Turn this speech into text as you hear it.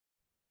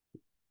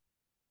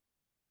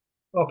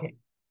Okay.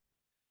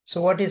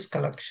 So what is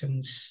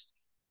collections?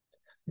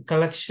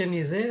 Collection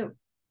is a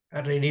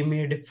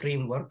ready-made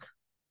framework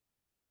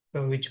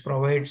which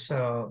provides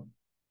an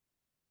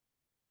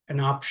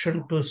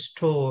option to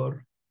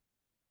store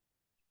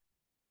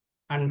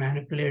and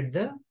manipulate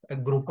a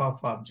group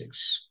of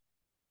objects.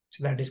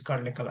 So that is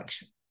called a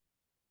collection.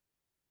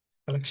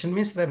 Collection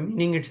means the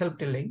meaning itself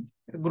telling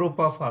a group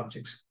of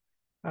objects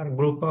or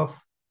group of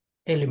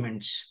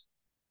elements.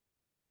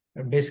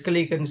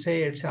 Basically, you can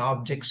say it's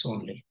objects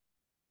only.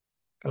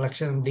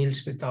 Collection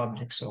deals with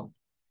objects only.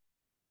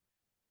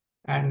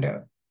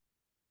 And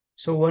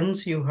so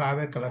once you have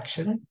a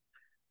collection,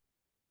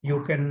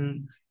 you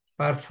can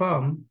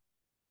perform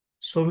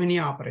so many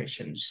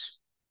operations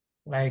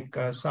like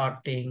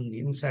sorting,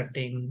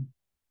 inserting,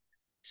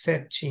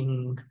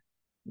 searching,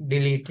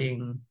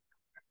 deleting.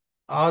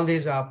 All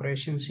these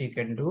operations you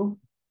can do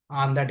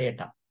on the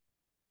data.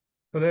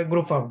 So the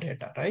group of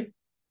data, right?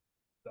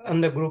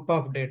 And the group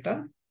of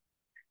data,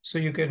 so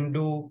you can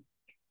do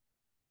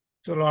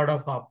a lot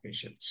of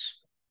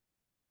operations.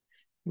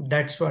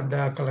 That's what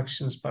the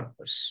collection's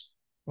purpose.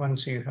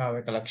 Once you have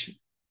a collection,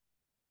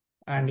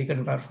 and you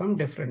can perform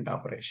different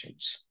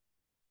operations.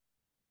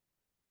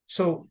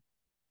 So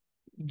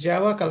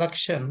Java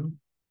collection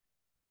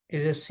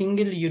is a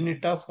single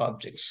unit of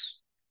objects.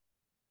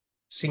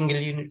 Single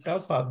unit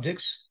of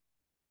objects,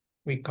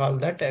 we call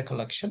that a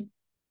collection.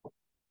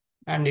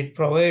 And it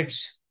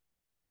provides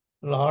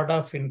a lot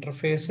of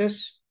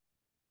interfaces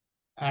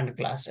and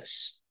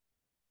classes.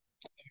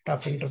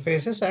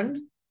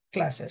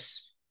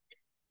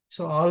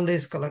 So all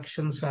these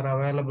collections are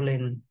available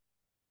in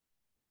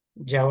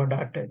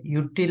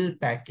java.util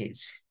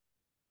package.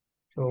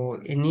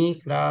 So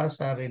any class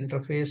or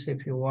interface,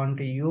 if you want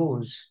to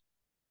use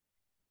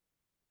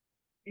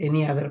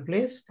any other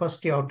place,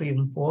 first you have to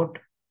import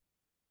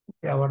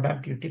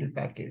java.util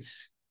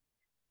package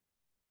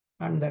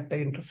and that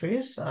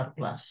interface or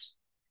class.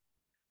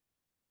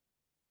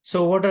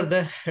 So what are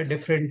the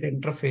different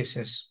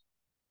interfaces?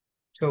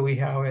 So we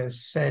have a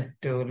set,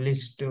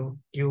 list,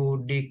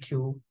 queue,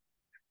 dequeue.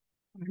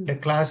 The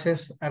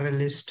classes are a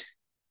list,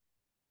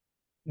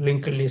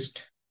 linked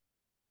list,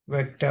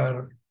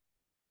 vector,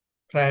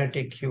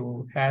 priority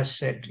queue, hash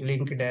set,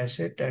 linked hash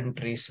set, and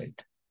tree set.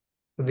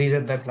 So these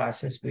are the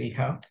classes we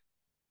have.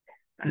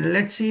 And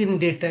let's see in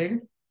detail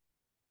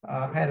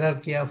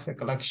hierarchy of a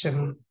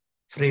collection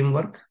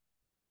framework.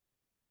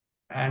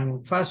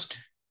 And first,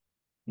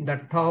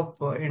 the top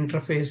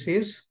interface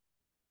is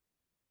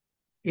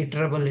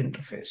iterable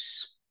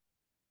interface.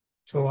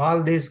 So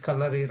all these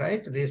color,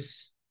 right?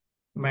 This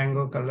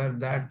mango color,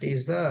 that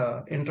is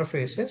the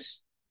interfaces.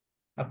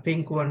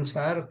 Pink ones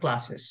are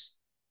classes.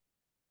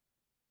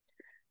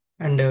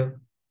 And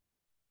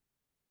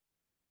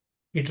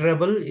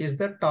iterable is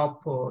the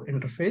top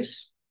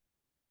interface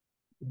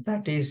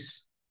that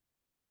is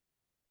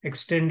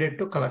extended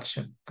to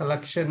collection.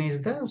 Collection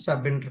is the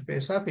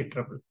sub-interface of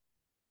iterable.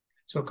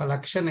 So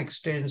collection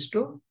extends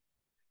to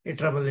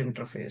iterable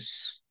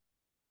interface.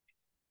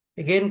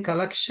 Again,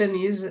 collection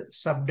is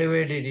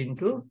subdivided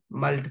into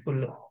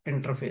multiple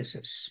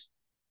interfaces.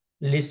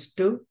 List,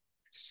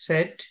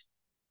 set,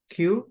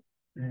 queue,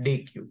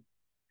 dequeue.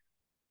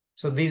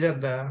 So these are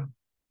the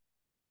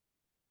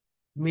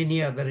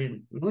many other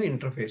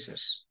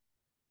interfaces.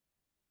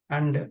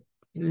 And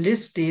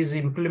list is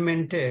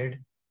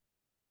implemented.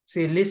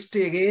 See, list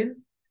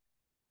again,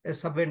 a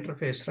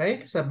sub-interface,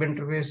 right?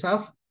 Sub-interface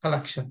of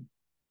collection.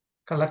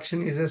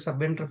 Collection is a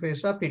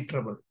sub-interface of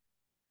iterable.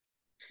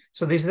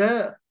 So this is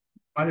a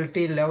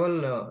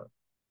multi-level,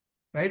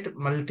 right?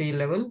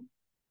 Multi-level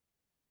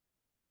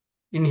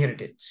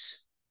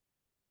inheritance.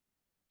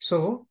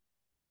 So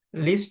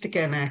list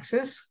can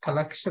access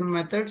collection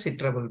methods,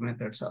 iterable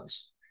methods also.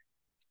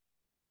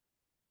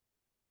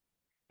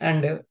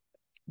 And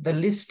the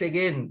list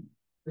again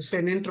is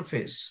an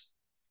interface.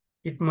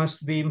 It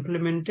must be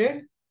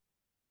implemented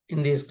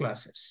in these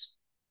classes.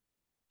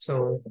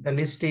 So the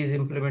list is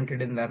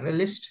implemented in the array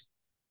list,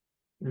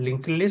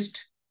 linked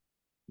list,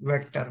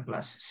 vector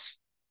classes.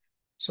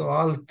 So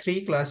all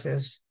three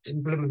classes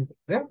implement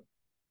the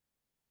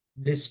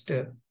list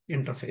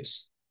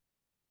interface.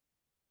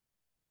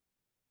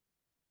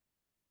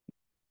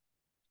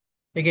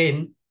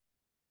 Again,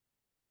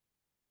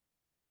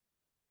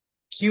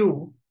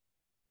 queue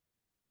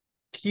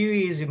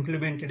is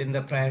implemented in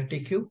the priority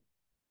queue.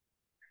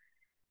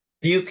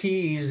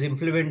 Dequeue is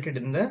implemented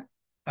in the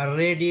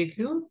array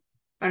dequeue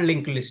and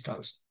linked list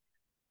also.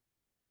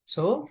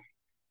 So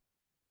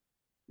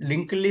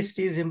linked list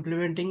is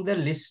implementing the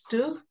list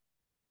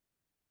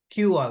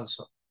queue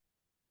also.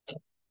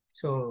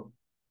 So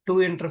two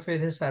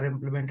interfaces are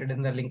implemented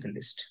in the linked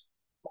list.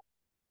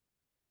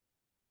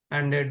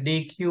 And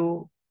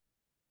dequeue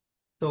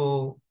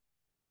so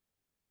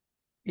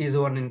is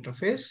one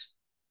interface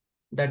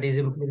that is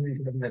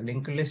implemented in the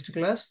linked list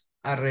class,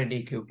 array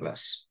dequeue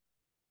class.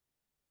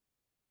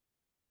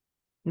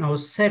 Now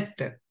set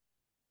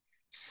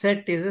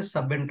is a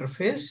sub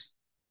interface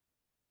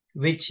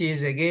which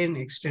is again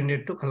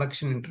extended to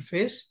collection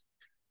interface,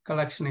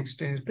 collection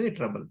extended to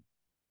iterable.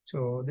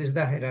 So this is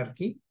the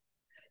hierarchy.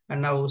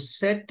 And now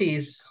set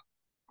is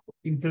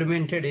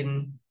implemented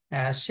in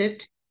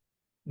set,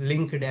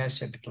 linked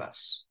set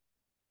class.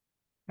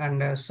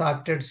 And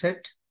sorted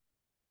set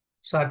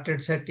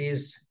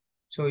is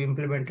so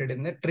implemented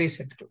in the tree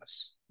set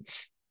class.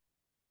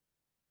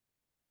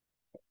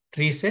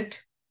 Tree set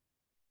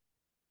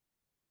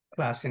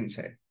class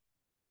inside.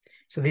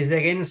 So this is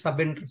again sub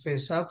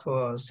interface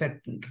of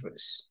set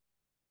interface.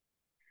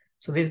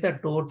 So this is the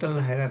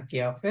total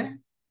hierarchy of a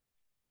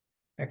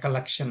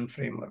collection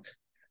framework.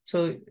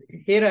 So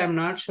here I am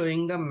not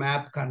showing the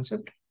map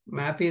concept.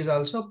 Map is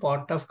also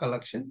part of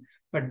collection,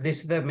 but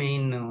this is the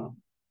main.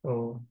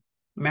 So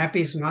map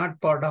is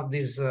not part of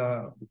this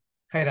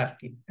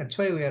hierarchy. That's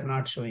why we are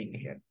not showing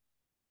here.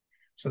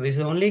 So this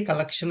is only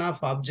collection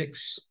of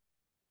objects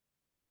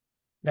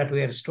that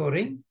we are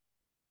storing.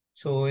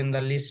 So in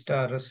the list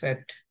or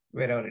set,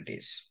 wherever it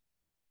is,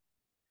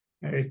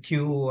 or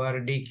Q or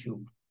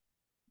DQ.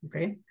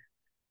 Okay.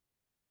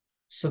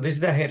 So this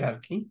is the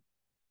hierarchy.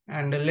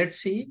 And let's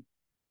see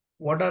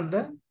what are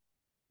the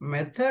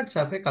methods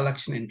of a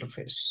collection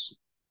interface.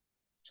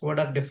 So what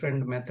are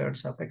different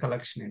methods of a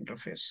collection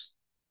interface?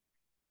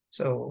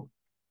 So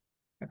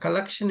a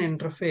collection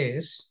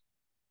interface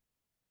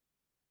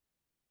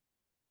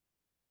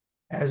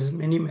has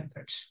many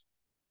methods.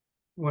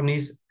 One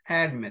is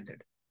add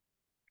method.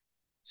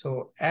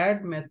 So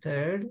add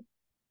method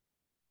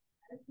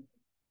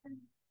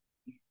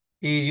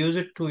is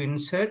used to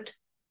insert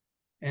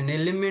an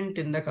element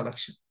in the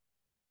collection.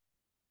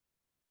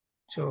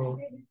 So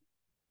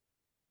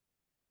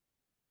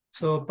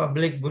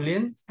public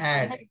boolean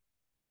add.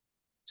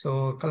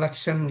 So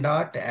collection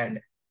dot add.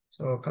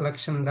 So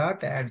collection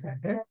dot add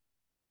method.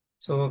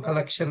 So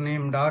collection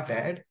name dot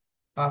add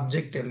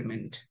object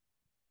element.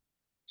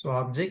 So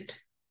object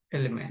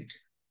element.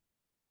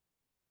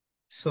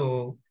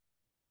 So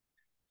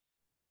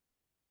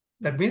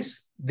that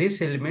means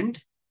this element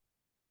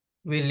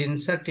will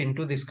insert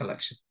into this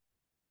collection.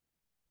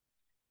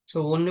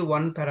 So only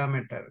one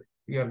parameter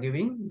you are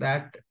giving,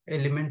 that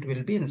element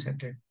will be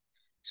inserted.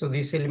 So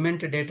this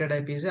element data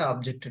type is an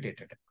object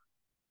data type.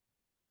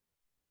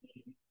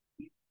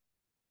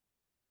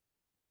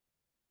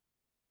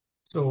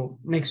 So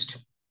next,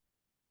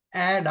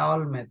 add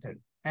all method,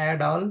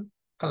 add all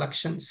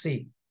collection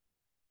C.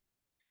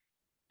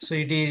 So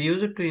it is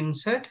used to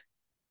insert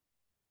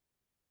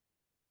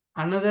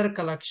another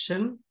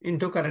collection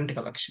into current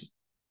collection.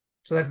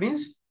 So that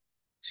means,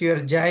 so you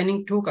are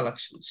joining two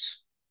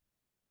collections.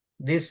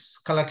 This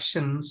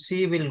collection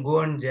C will go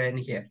and join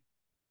here.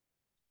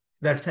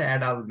 That's the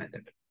add all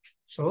method.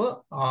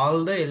 So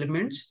all the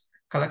elements,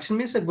 collection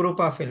means a group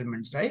of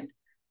elements, right?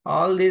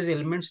 All these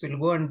elements will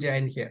go and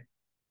join here.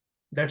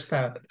 That's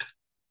the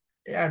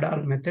add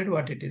all method,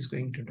 what it is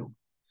going to do.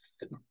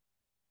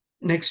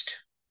 Next,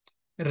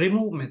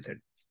 remove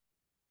method.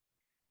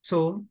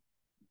 So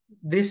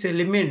this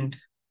element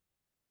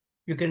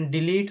you can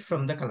delete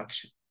from the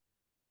collection.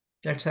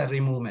 That's a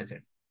remove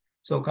method.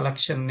 So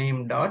collection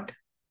name dot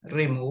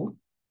remove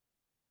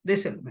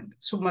this element.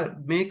 So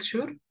make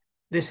sure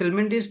this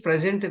element is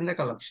present in the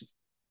collection.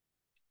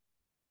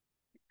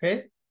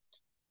 Okay.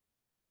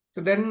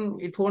 So then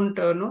it won't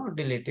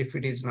delete if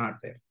it is not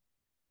there.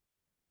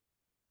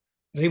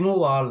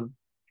 Remove all.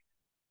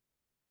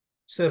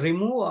 So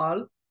remove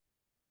all,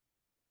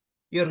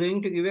 you're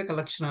going to give a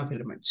collection of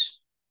elements.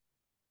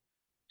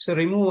 So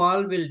remove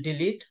all will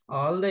delete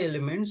all the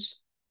elements.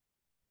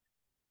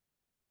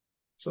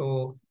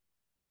 So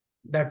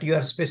that you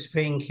are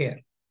specifying here.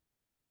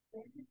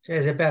 So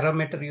as a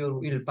parameter you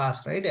will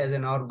pass, right, as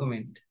an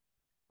argument.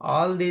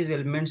 All these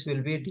elements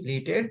will be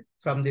deleted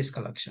from this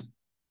collection.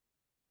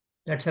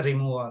 That's a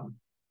remove all.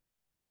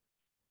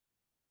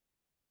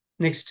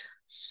 Next,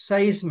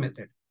 size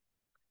method.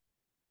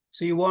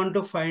 So you want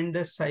to find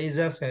the size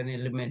of an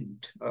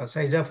element,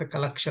 size of a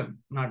collection,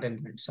 not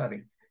element,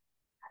 sorry.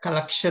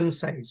 Collection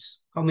size.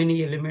 How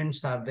many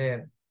elements are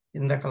there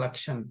in the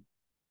collection?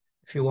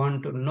 If you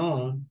want to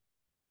know,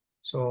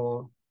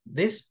 so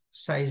this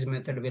size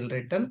method will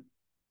return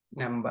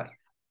number.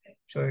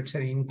 So it's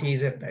an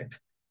integer type.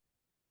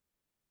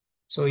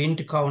 So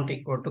int count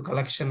equal to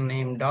collection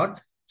name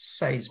dot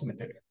size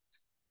method.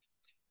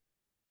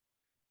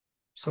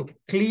 So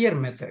clear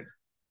method.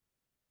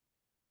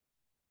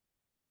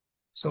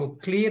 So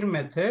clear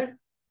method,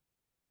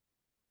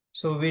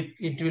 so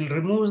it will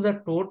remove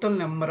the total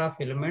number of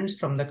elements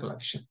from the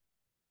collection.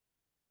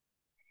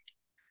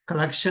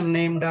 Collection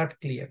name dot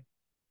clear.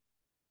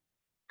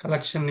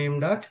 Collection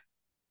name dot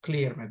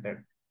clear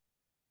method.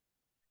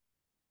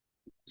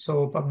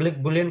 So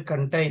public boolean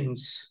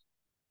contains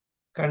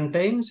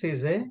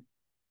is a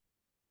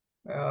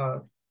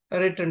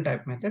return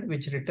type method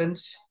which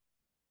returns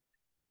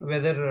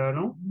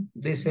whether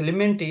this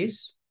element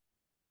is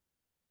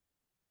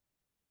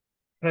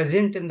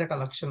present in the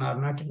collection or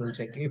not. It will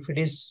check. If it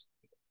is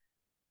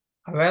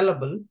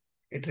available,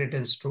 it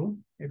returns true.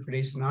 If it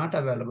is not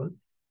available,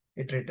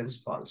 it returns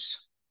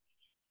false.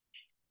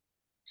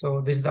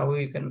 So this is how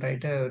you can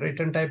write a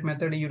return type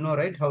method. You know,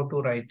 right, how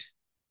to write.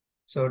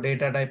 So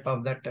data type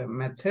of that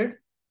method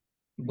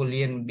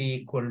boolean b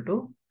equal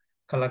to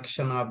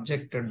collection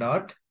object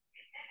dot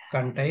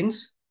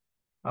contains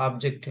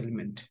object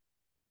element.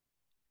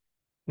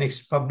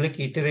 Next, public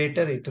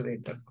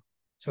iterator.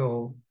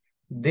 So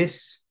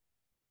this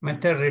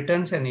method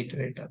returns an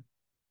iterator.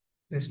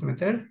 This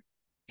method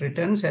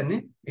returns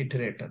an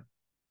iterator.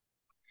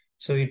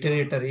 So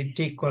iterator it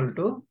equal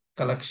to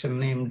collection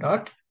name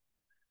dot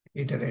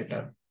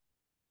iterator.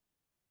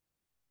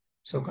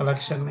 So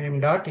collection name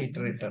dot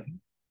iterator.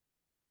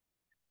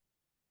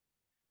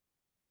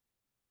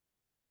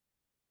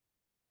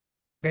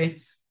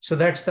 Okay, so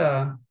that's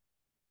the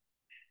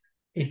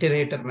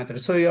iterator method.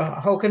 So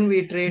how can we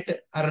iterate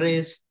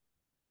arrays?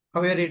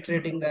 How are you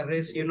iterating the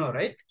arrays? You know,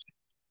 right?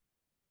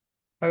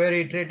 How are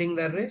you iterating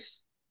the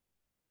arrays?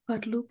 For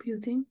loop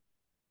using?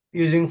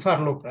 Using for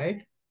loop,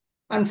 right?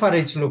 And for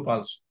each loop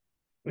also.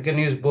 We can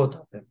use both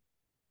of them,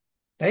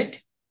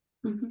 right?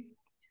 Mm-hmm.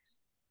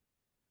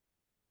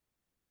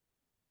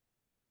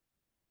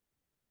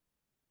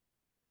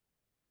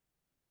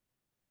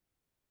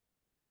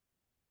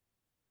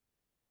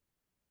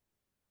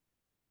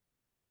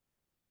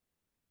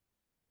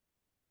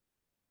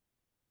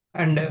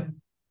 And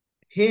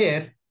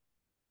here,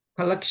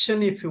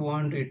 collection, if you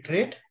want to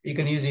iterate, you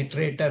can use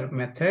iterator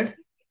method,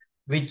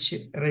 which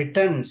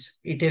returns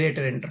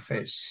iterator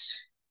interface.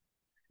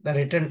 The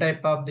return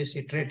type of this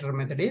iterator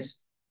method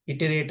is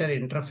iterator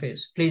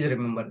interface. Please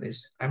remember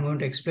this. I'm going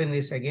to explain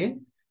this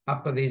again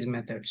after these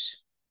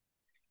methods.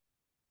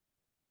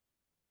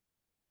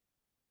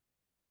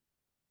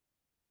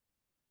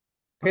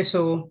 Okay,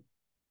 so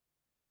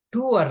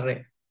to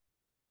array.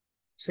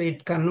 So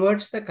it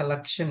converts the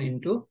collection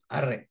into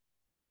array.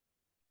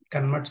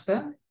 Converts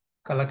the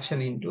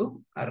collection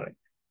into array.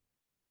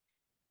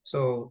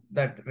 So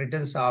that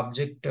returns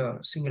object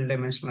single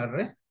dimensional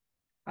array.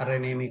 Array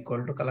name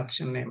equal to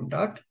collection name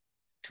dot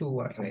to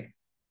array.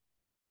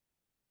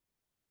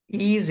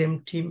 Is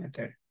empty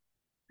method.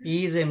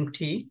 Is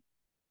empty.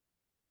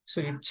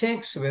 So it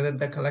checks whether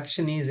the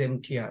collection is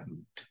empty or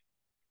not.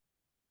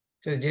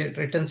 So it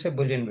returns a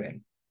Boolean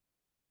value.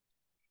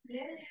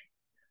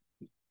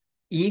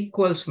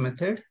 Equals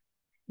method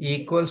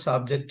equals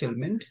object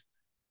element.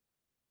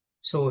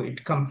 So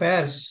it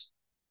compares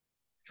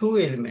two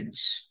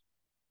elements,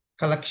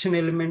 collection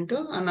element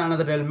and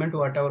another element,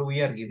 whatever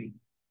we are giving.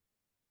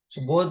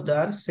 So both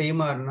are same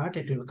or not,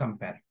 it will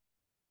compare.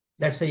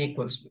 That's the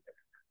equals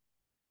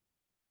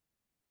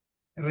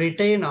method.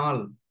 Retain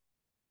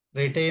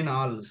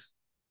all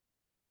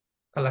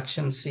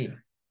collection C.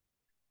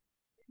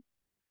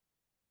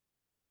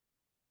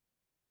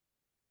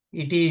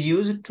 It is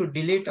used to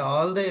delete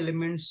all the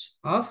elements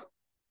of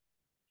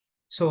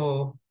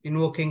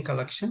invoking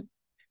collection.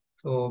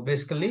 So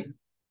basically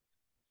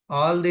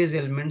all these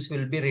elements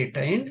will be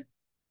retained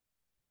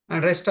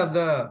and rest of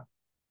the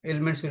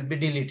elements will be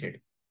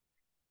deleted.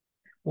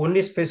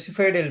 Only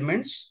specified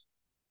elements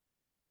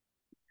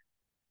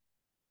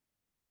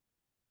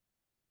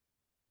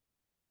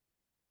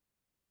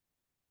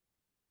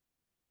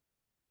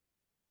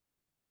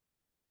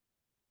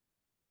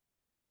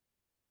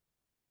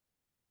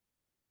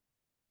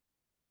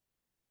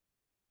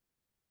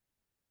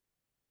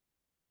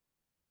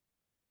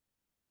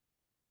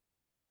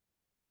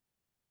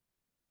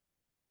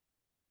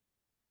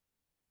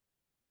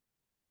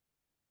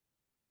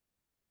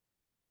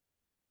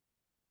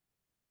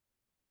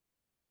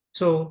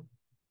so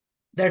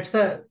that's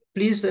the,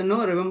 please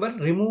remember,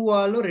 remove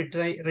all,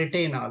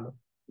 retain all.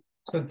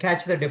 So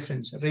catch the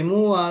difference.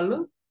 Remove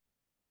all,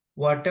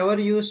 whatever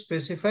you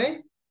specify,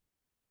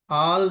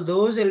 all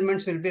those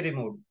elements will be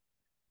removed.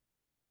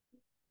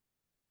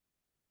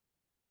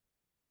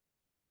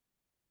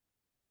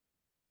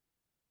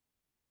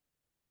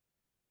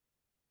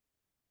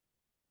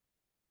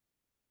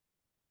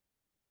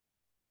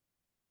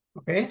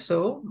 Okay,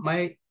 so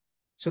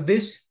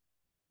this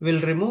will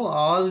remove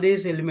all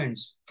these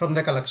elements from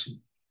the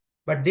collection.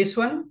 But this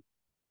one,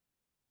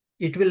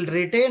 it will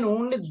retain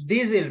only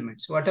these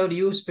elements, whatever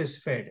you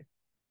specified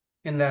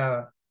in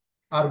the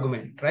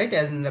argument, right?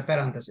 As in the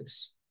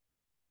parenthesis.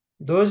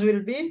 Those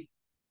will be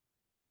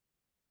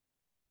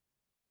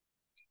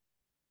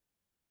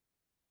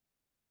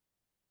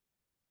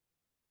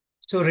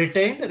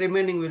retained,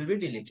 remaining will be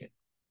deleted.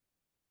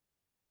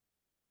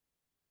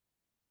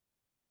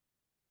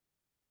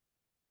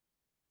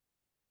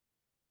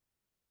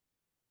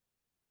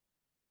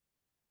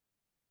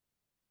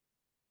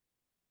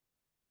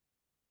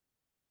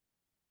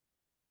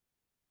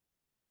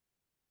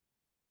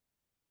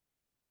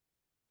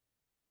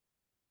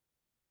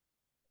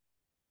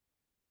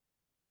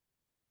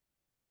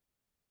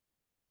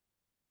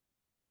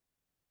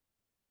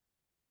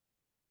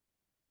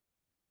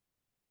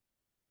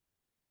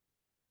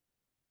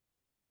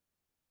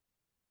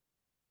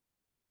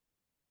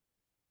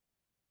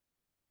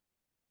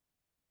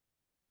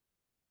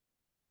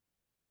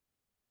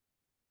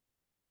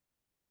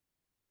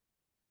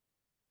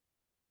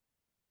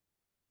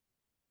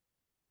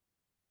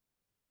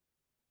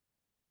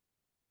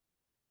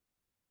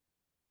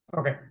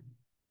 Okay.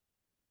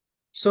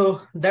 So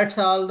that's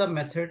all the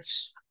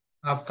methods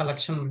of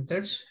collection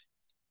methods.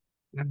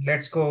 And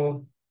let's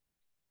go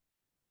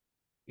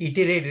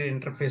iterator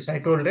interface. I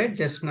told, right,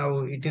 just now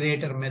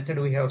iterator method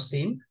we have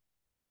seen.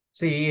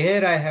 See,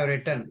 here I have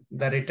written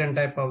the return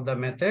type of the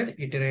method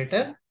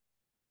iterator,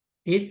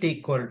 it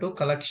equal to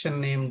collection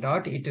name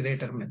dot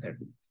iterator method.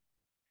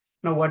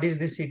 Now, what is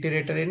this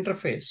iterator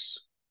interface?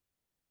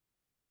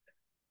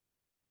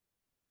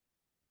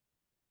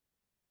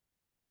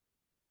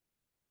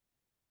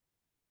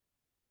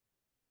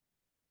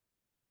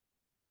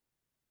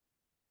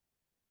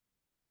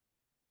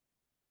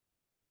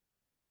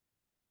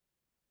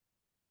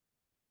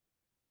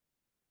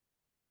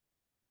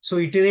 So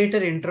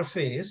iterator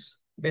interface,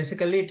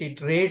 basically it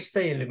iterates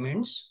the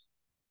elements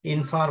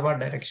in forward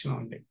direction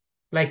only.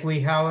 Like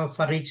we have a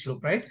for each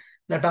loop, right?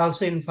 That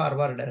also in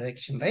forward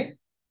direction, right?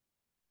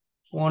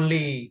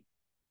 Only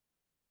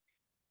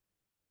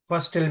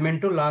first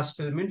element to last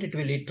element, it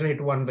will iterate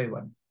one by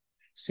one.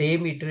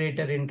 Same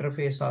iterator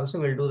interface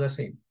also will do the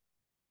same.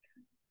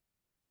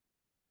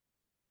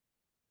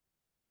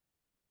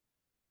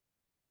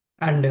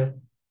 And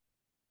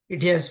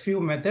it has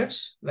few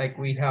methods, like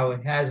we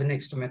have has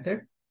next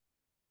method.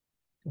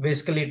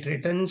 Basically, it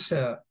returns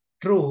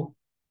true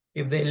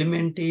if the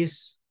element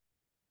is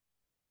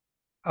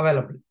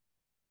available.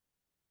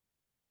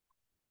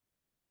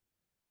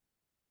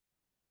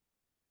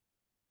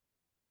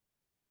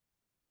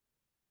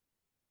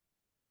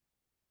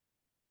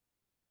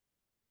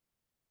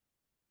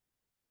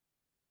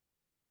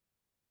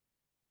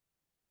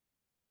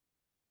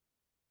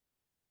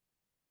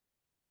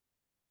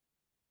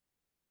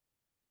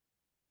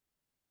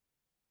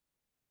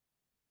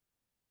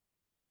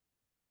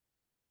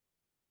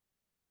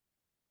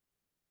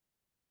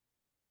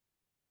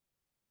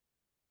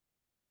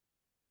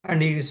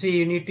 And you see,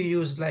 you need to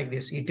use like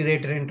this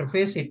iterator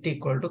interface, it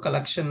equal to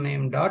collection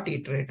name dot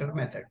iterator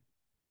method.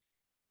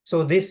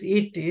 So this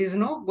it is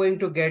now going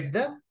to get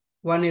the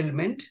one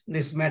element.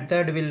 This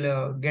method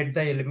will get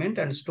the element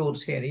and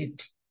stores here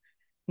it.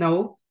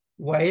 Now,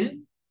 while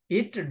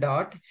it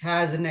dot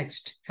has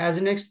next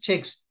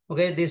checks,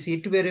 okay, this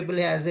it variable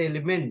has an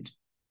element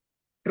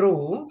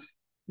true,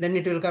 then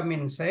it will come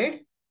inside.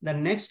 The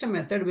next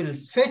method will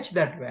fetch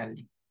that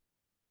value.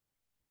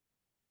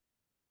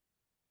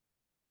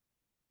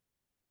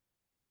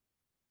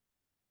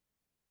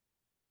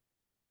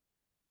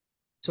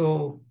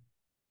 So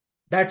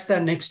that's the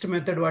next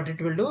method. What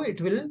it will do, it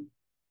will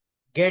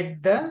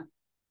get the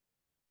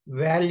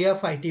value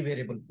of IT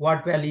variable.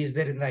 What value is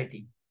there in the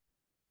IT?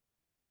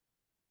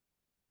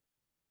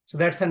 So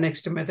that's the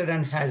next method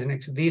and has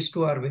next. These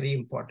two are very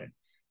important.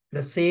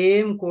 The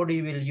same code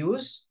you will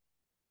use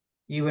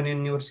even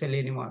in your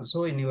Selenium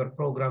also, in your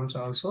programs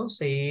also,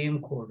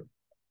 same code.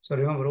 So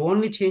remember,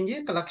 only change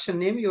a collection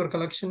name, your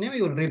collection name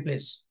you will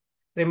replace.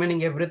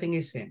 Remaining everything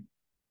is same.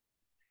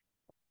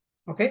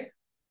 Okay.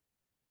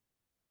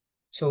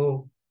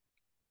 So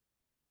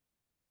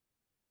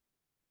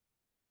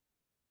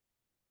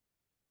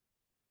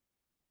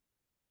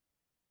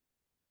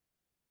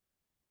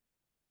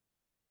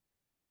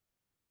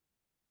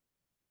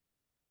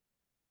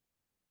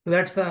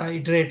that's the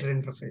iterator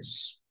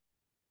interface.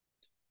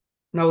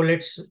 Now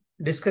let's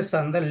discuss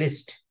on the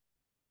list.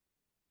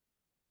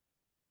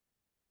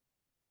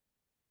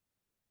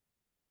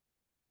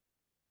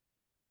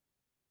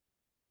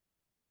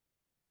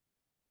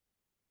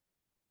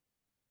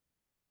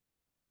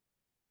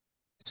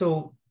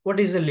 So what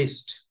is a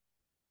list?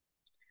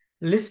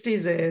 List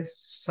is a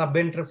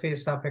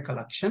sub-interface of a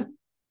collection.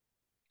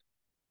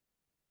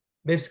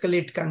 Basically,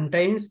 it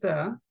contains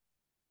the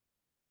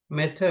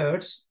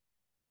methods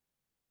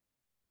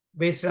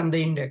based on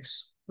the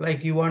index.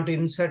 Like you want to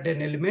insert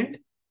an element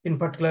in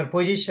particular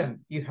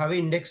position, you have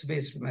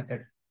index-based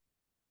method.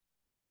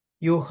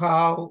 You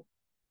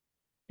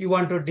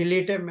want to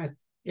delete a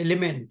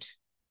element,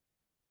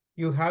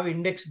 you have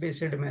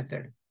index-based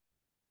method.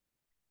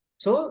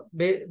 So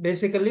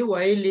basically,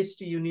 why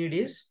list you need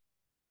is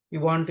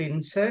you want to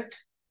insert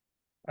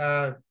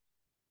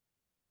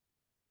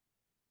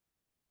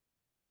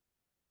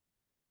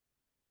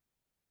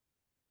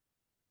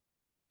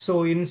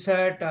so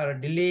insert or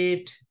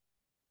delete,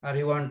 or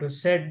you want to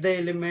set the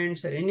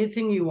elements, or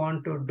anything you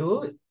want to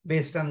do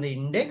based on the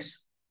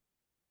index,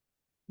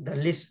 the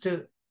list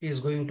is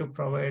going to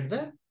provide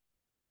the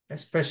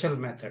special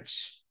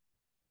methods.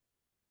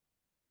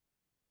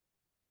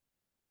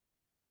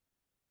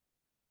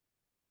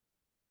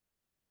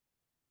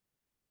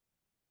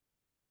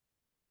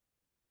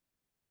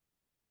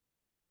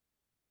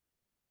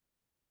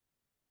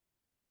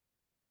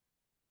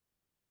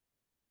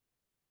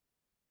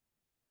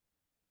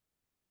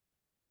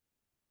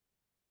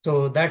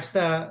 So that's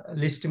the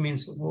list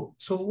means.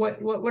 So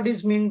what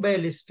is mean by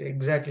list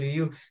exactly?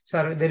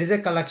 Sir, there is a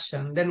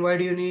collection. Then why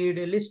do you need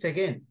a list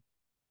again?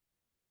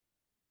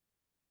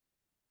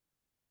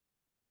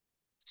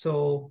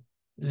 So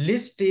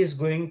list is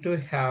going to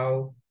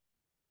have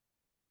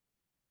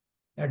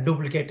a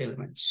duplicate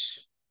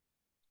elements,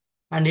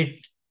 and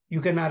you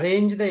can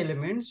arrange the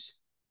elements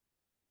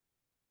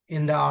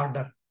in the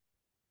order.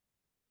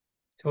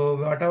 So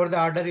whatever the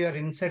order you are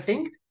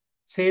inserting,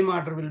 same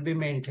order will be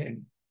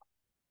maintained.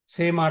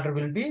 same order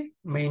will be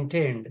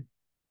maintained.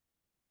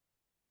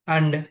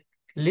 And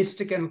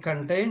list can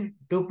contain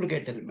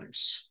duplicate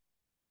elements.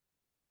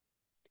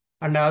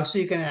 And also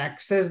you can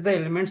access the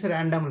elements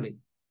randomly.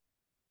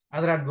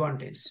 Other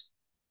advantage.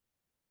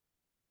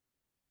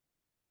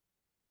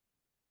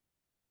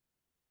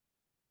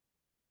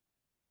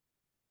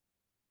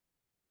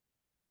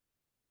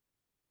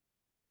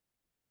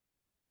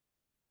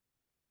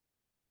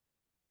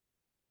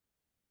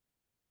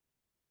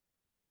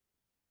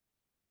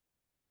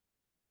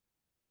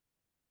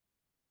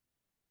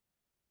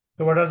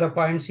 So what are the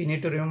points you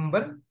need to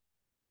remember?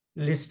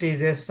 List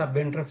is a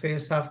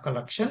sub-interface of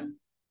collection,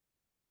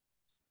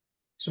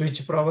 so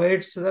which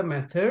provides the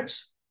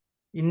methods,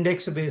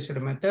 index-based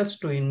methods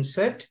to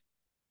insert,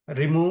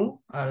 remove,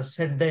 or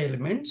set the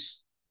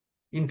elements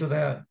into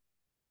the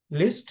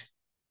list.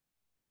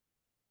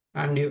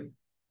 And you,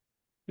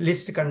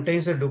 list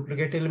contains the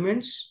duplicate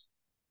elements.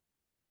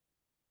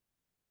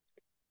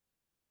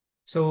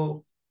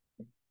 So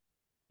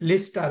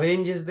list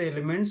arranges the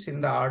elements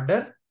in the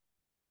order.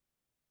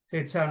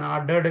 It's an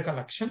ordered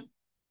collection.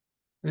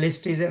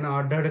 List is an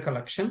ordered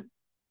collection.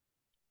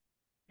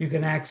 You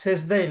can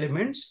access the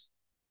elements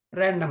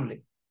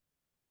randomly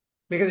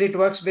because it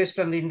works based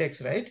on the index,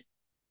 right?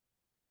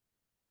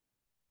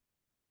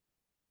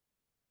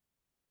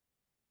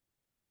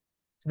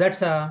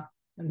 That's a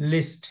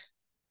list.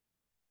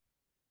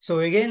 So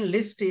again,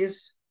 list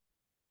is,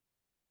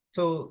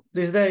 so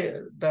this is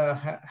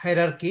the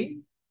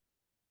hierarchy,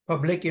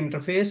 public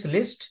interface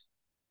list,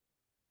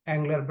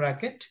 angular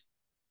bracket.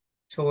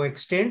 So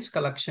extends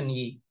collection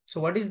E.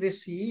 So what is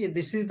this E?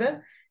 This is the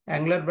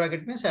angular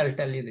bracket means I'll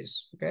tell you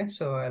this. Okay.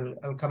 So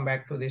I'll come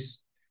back to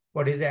this.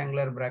 What is the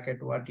angular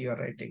bracket? What you are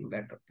writing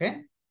that.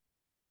 Okay.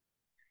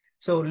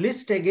 So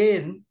list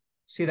again,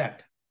 see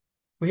that.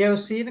 We have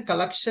seen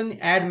collection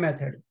add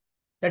method.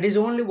 That is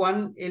only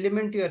one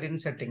element you are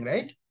inserting,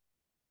 right?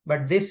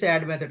 But this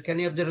add method, can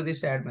you observe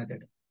this add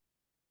method?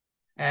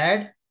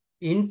 Add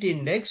int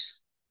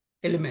index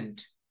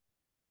element.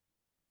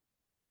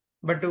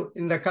 But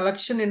in the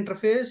collection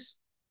interface,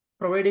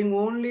 providing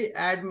only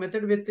add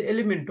method with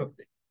element of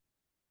it.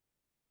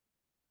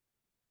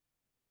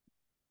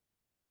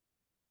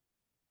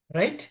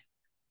 Right?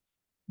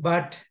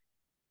 But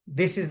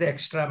this is the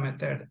extra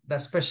method, the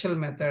special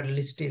method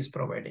list is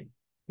providing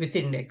with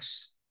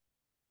index.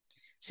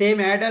 Same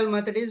add all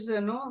method is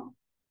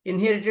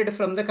inherited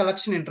from the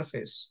collection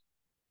interface.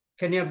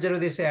 Can you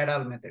observe this add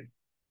all method?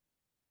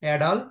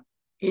 Add all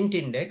int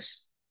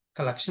index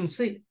collection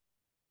C.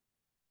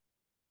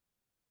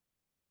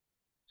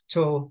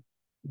 So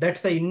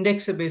that's the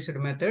index-based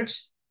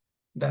methods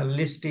the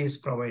list is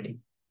providing.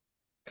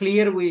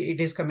 Clear, it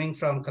is coming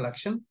from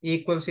collection.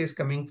 Equals is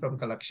coming from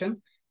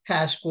collection.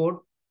 Hash code,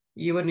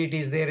 even it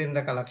is there in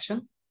the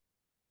collection.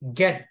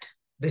 Get,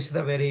 this is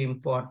the very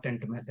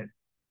important method.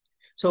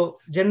 So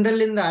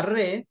generally in the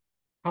array,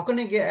 how can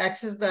I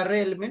access the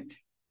array element?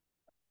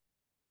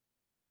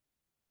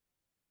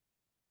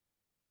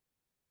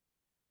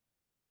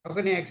 How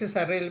can I access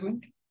array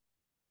element?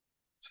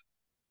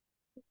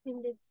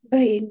 Index. By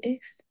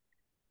index.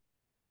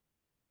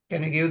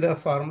 Can you give the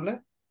formula?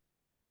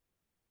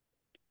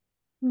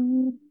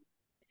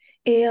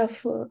 A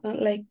of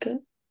like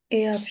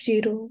A of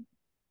 0,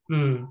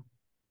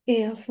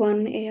 A of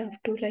 1, A of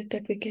 2, like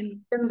that we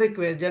can.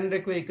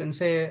 Generic way you can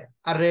say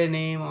array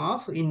name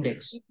of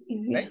index,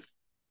 right?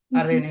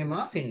 Array name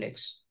of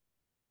index.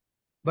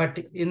 But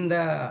in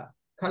the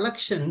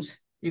collections,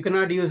 you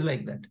cannot use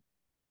like that.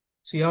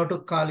 So you have to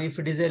call, if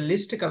it is a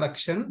list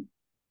collection,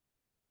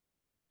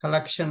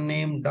 collection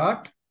name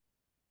dot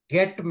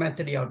get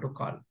method you have to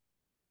call.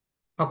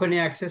 How can you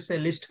access a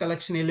list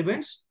collection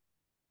elements?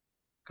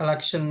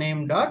 Collection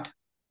name dot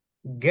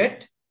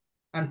get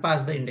and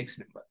pass the index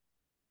number.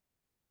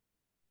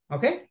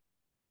 Okay.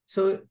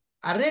 So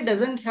array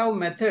doesn't have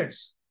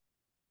methods,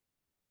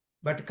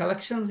 but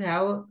collections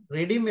have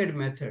ready-made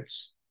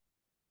methods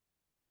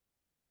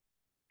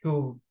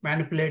to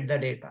manipulate the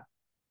data,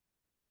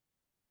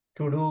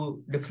 to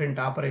do different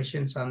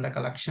operations on the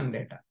collection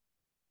data.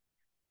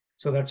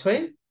 So that's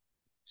why,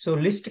 so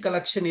list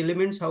collection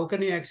elements, how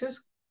can you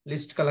access?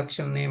 List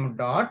collection name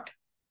dot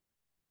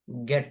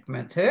get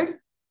method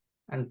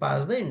and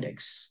pass the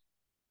index.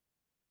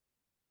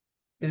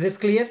 Is this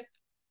clear?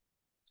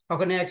 How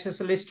can I access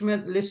the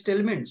list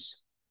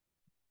elements?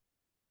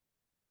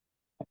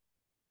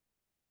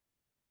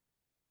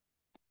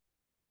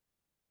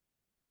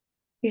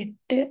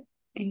 Get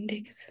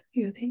index,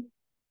 you think?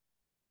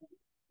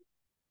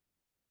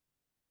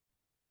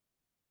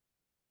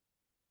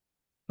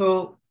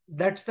 So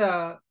that's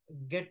the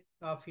get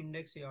of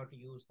index, you have to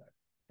use that.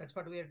 That's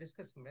what we are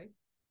discussing, right?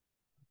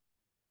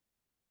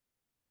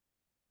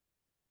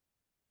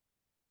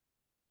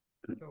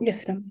 So,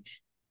 yes, Ramesh.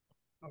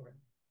 Okay.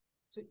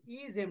 So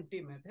is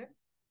empty method,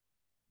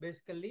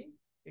 basically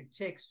it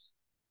checks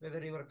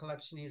whether your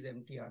collection is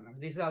empty or not.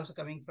 This is also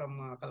coming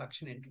from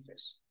collection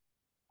interface.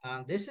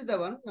 And this is the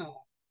one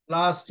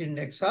last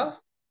index of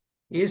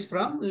is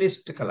from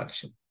list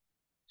collection.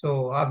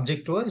 So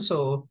object was,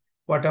 so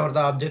whatever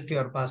the object you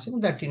are passing,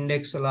 that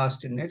index,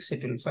 last index,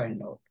 it will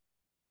find out.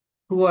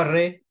 To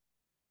array,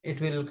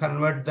 it will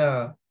convert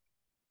the,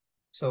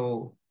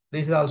 so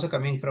this is also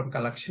coming from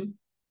collection,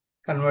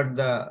 convert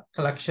the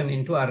collection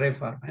into array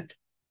format.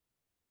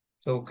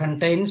 So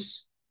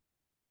contains,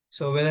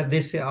 so whether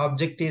this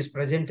object is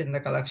present in the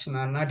collection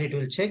or not, it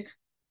will check.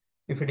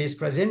 If it is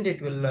present,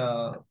 it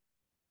will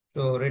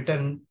so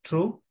return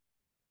true,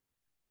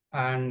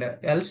 and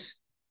else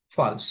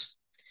false.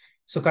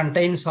 So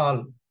contains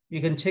all. You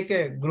can check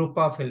a group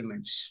of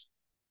elements.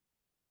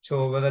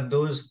 So whether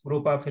those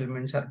group of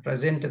elements are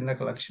present in the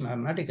collection or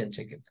not, you can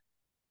check it.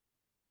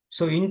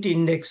 So int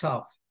index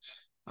of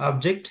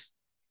object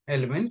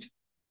element.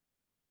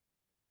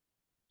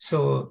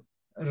 So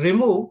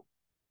remove.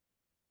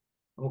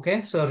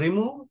 Okay, so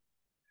remove,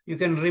 you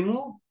can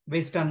remove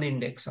based on the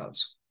index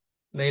also,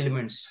 the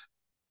elements.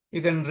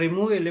 You can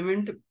remove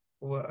element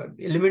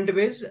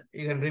based,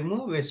 you can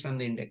remove based on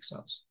the index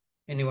also.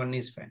 Any one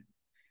is fine.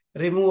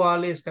 Remove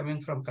all is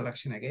coming from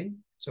collection again,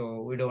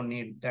 so we don't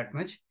need that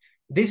much.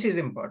 This is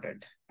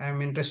important.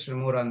 I'm interested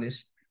more on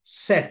this.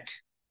 Set.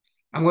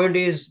 I'm going to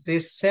use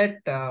this set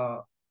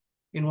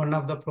in one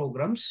of the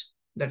programs.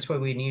 That's why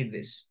we need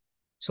this.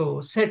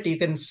 So set, you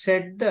can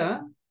set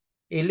the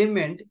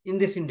element in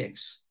this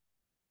index.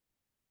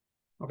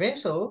 Okay,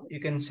 so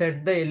you can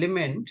set the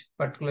element,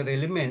 particular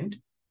element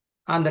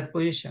on that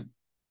position.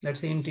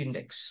 That's the int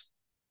index.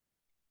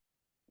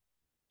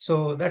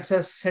 So that's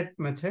a set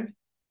method.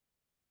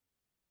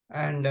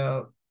 And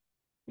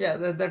yeah,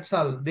 that's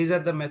all. These are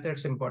the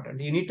methods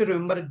important. You need to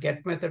remember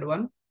get method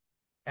 1,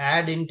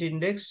 add int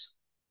index,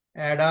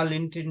 add all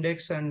int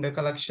index and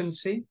collection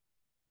C.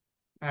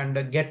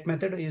 And get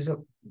method is a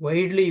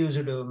widely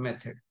used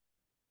method.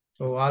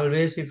 So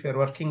always if you're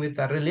working with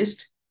array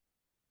list,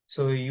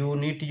 so you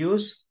need to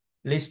use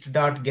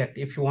list.get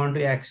if you want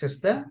to access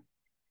the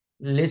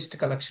list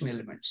collection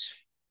elements.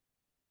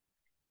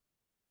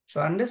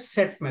 So under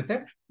set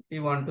method,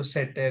 you want to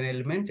set an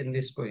element in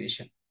this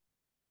position.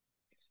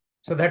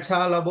 So that's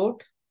all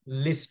about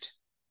list.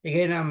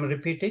 Again, I'm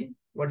repeating,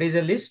 what is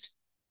a list?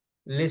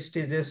 List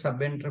is a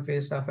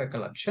sub-interface of a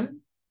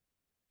collection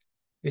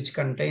which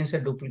contains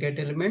a duplicate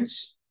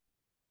elements,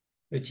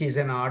 which is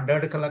an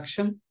ordered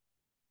collection.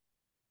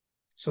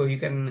 So you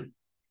can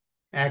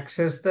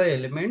access the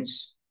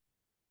elements.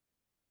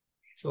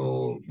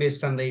 So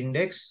based on the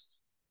index,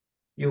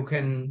 you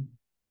can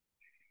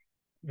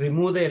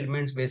remove the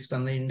elements based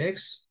on the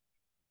index.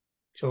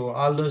 So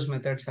all those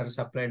methods are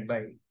supplied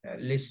by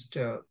list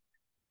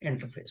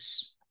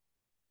interface.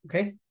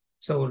 Okay.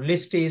 So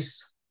list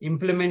is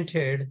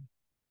implemented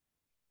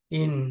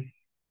in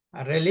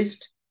array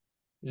list,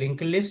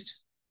 linked list,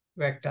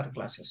 vector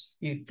classes.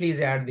 You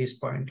please add this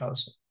point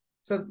also.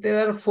 So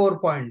there are 4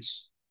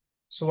 points.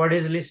 So what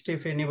is list?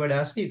 If anybody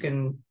asks, you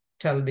can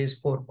tell these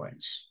 4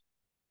 points.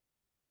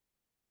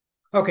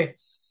 Okay.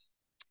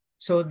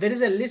 So there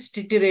is a list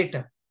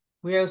iterator.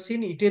 We have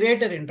seen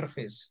iterator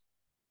interface,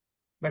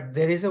 but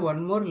there is a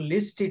one more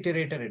list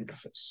iterator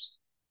interface.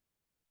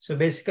 So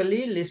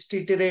basically list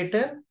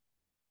iterator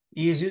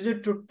is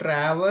used to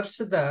traverse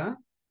the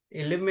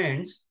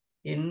elements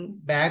in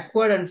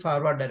backward and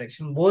forward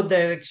direction. Both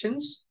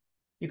directions,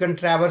 you can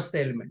traverse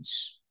the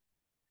elements.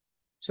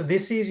 So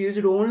this is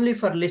used only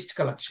for list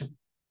collection,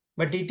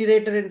 but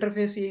iterator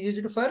interface is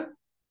used for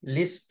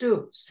list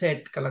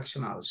set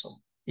collection also.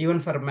 Even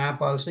for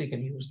map also, you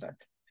can use that.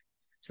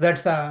 So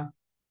that's the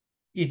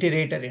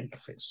iterator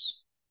interface.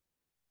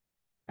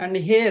 And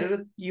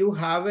here you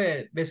have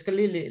a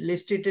basically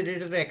list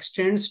iterator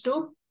extends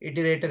to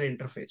iterator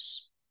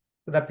interface.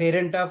 The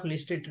parent of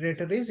list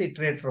iterator is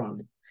iterator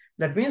only.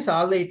 That means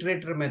all the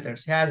iterator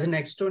methods has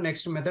next to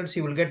next methods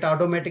you will get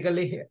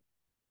automatically here.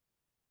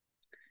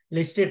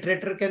 List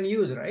iterator can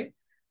use, right?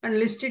 And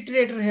list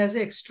iterator has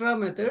extra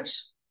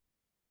methods,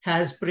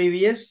 has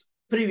previous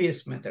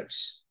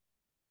methods.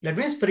 That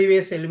means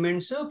previous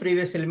elements, so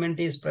previous element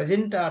is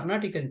present or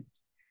not, you can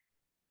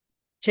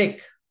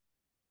check.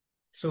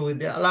 So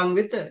along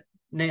with the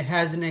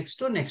has next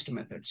to next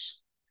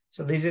methods.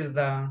 So this is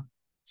the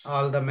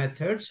all the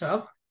methods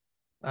of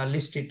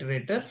list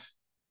iterator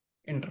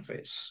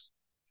interface.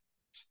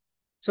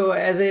 So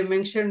as I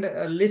mentioned,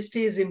 a list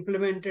is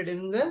implemented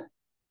in the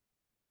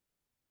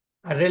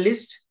array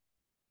list,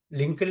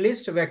 linked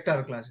list,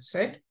 vector classes,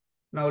 right?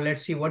 Now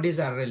let's see what is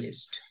array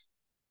list.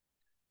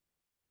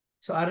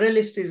 So array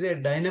list is a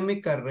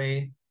dynamic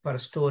array for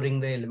storing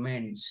the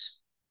elements.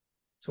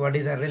 So what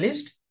is array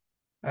list?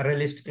 Array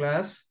list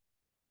class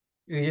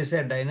uses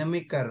a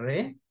dynamic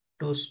array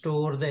to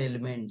store the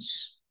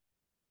elements.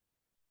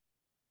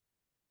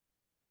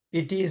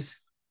 It is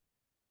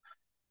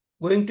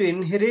going to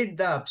inherit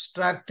the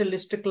abstract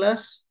list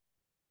class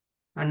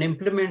and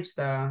implements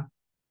the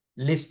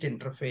list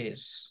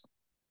interface.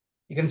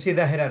 You can see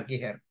the hierarchy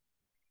here.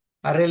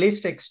 Array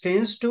list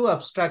extends to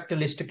abstract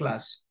list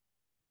class.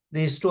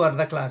 These two are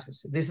the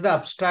classes. This is the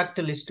abstract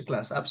list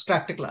class,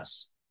 abstract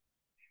class.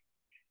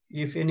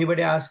 If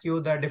anybody asks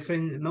you the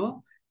different,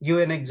 give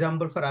an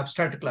example for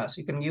abstract class,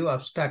 you can give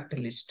abstract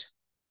list.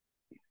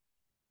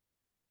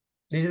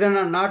 This is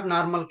not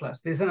normal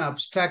class. This is an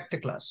abstract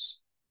class.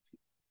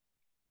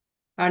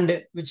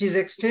 And which is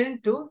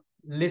extended to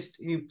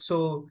list.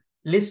 So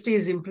list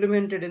is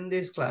implemented in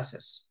these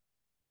classes.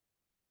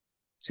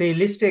 Say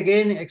list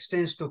again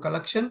extends to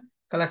collection.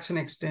 Collection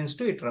extends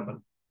to iterable.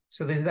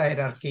 So this is the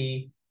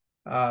hierarchy.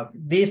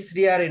 These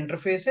three are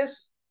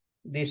interfaces.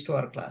 These two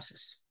are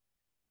classes.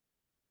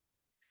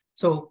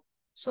 So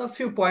a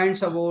few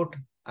points about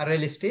array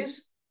list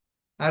is,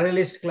 array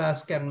list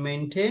class can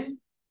maintain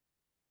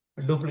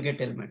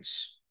duplicate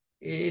elements.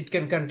 It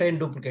can contain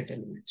duplicate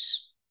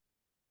elements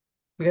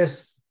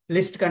because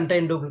list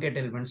contain duplicate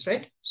elements,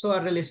 right? So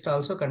array list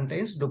also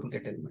contains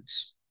duplicate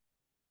elements.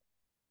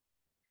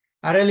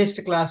 Array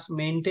list class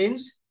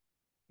maintains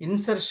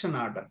insertion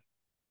order.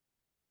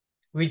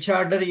 Which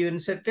order you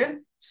inserted,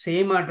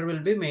 same order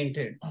will be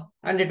maintained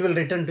and it will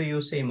return to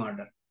you same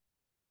order.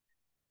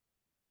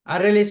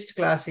 Array list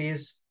class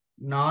is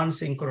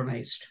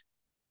non-synchronized.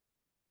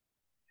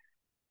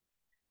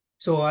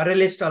 So array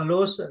list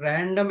allows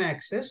random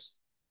access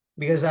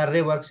because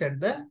array works at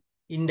the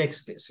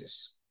index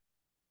basis.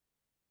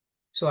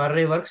 So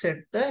array works at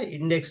the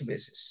index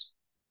basis.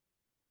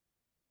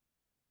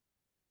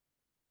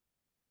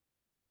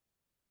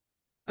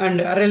 And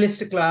array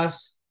list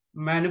class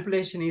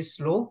manipulation is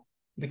slow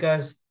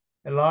because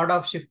a lot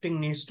of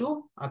shifting needs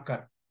to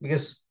occur.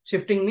 Because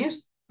shifting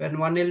means when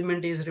one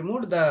element is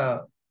removed,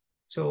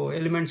 so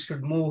elements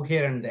should move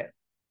here and there.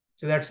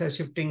 So that's how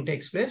shifting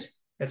takes place.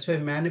 That's why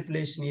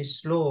manipulation is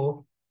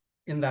slow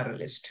in the array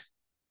list.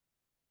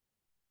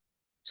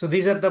 So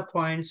these are the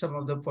points, some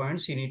of the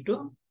points you need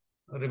to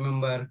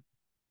remember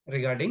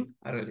regarding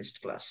array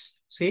list class.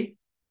 See,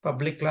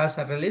 public class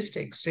array list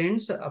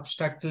extends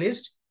abstract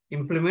list,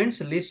 implements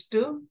list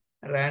to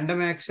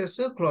random access,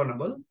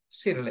 clonable,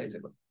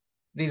 serializable.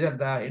 These are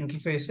the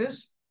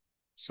interfaces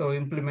so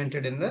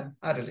implemented in the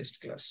array list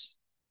class.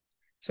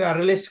 So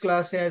array list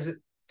class has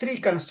three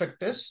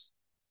constructors.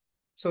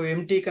 So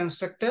empty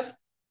constructor,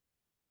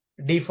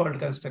 default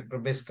constructor,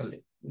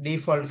 basically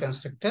default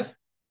constructor,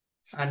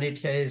 and it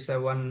has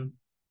one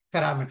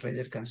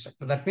parameterized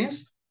constructor. That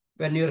means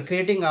when you're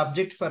creating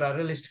object for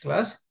array list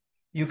class,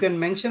 you can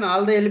mention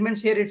all the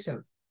elements here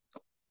itself,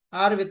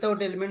 or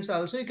without elements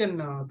also you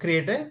can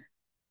create a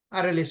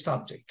array list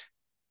object.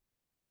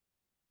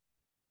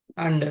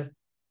 And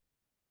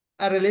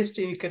array list,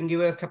 you can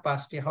give a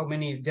capacity, how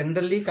many.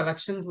 Generally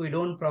collections we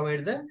don't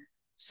provide the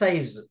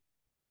size,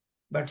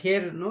 but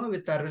here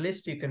with array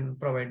list you can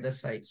provide the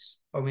size,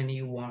 how many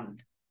you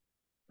want,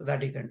 so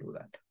that you can do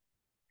that.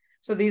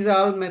 So these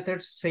are all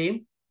methods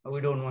same, we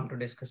don't want to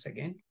discuss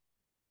again.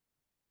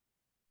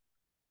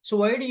 So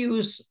why do you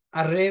use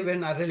array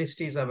when array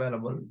list is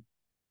available?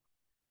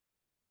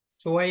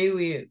 So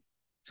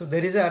so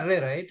there is an array,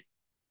 right?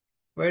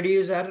 Why do you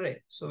use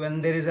array? So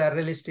when there is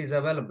array list is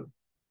available.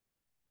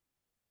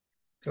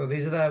 So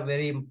these are the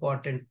very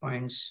important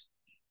points.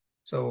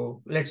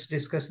 So let's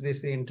discuss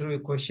this, the interview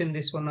question,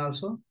 this one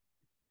also.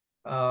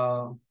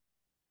 So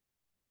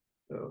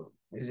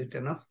is it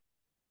enough?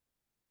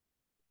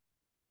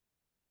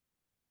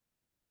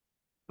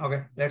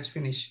 Okay, let's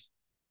finish.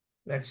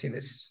 Let's see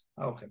this.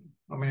 Okay,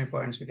 how many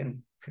points we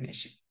can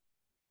finish?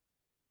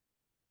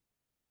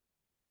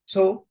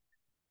 So,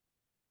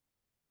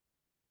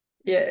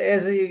 yeah,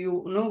 as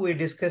you know, we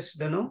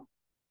discussed,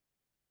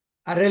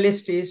 array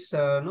list is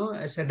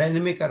as a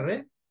dynamic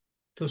array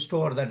to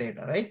store the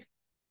data, right?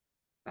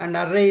 And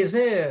array is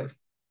a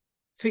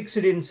fixed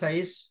in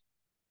size,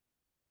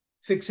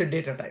 fixed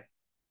data type.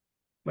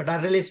 But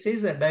array list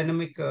is a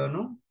dynamic,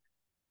 data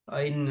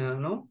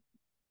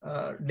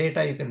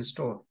you can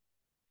store.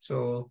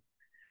 So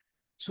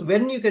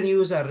when you can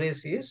use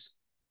arrays is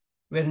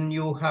when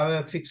you have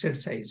a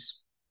fixed size.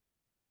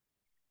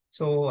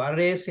 So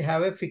arrays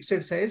have a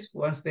fixed size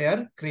once they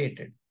are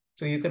created.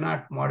 So you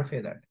cannot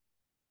modify that.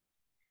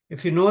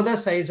 If you know the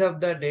size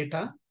of the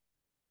data,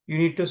 you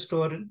need to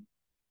store it,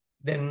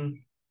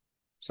 then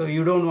so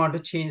you don't want to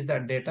change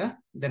that data,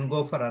 then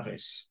go for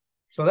arrays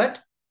so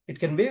that it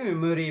can be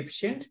memory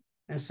efficient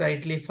and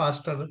slightly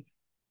faster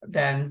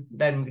than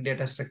dynamic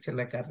data structure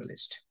like array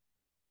list.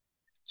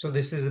 So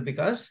this is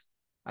because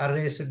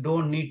arrays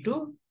don't need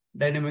to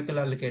dynamically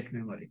allocate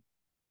memory.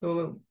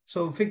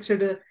 So fixed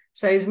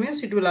size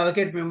means it will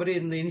allocate memory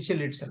in the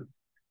initial itself.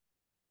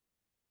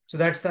 So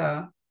that's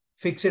the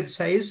fixed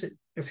size.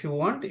 If you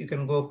want, you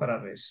can go for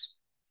arrays.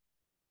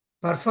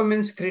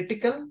 Performance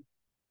critical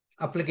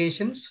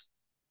applications,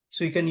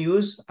 so you can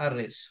use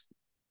arrays.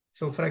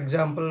 So for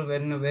example,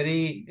 when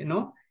very,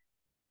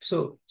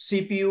 so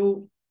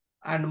CPU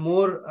and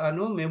more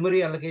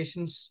memory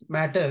allocations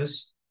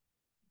matters,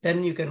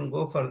 then you can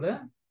go for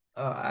the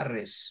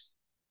arrays.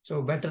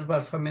 So better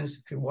performance,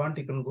 if you want,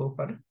 you can go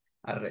for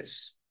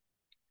arrays.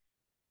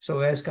 So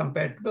as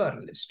compared to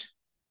array list.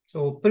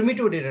 So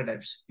primitive data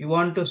types, you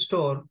want to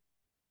store,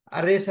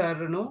 arrays are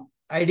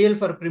ideal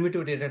for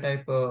primitive data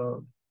type,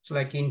 so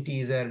like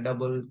integer,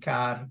 double,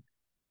 char,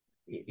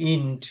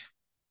 int,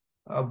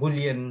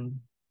 boolean,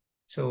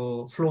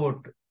 so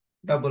float,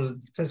 double,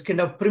 such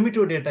kind of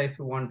primitive data if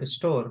you want to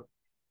store.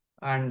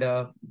 and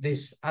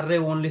this array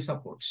only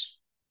supports,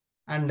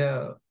 and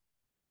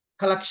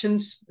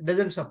collections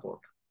doesn't support.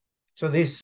 So this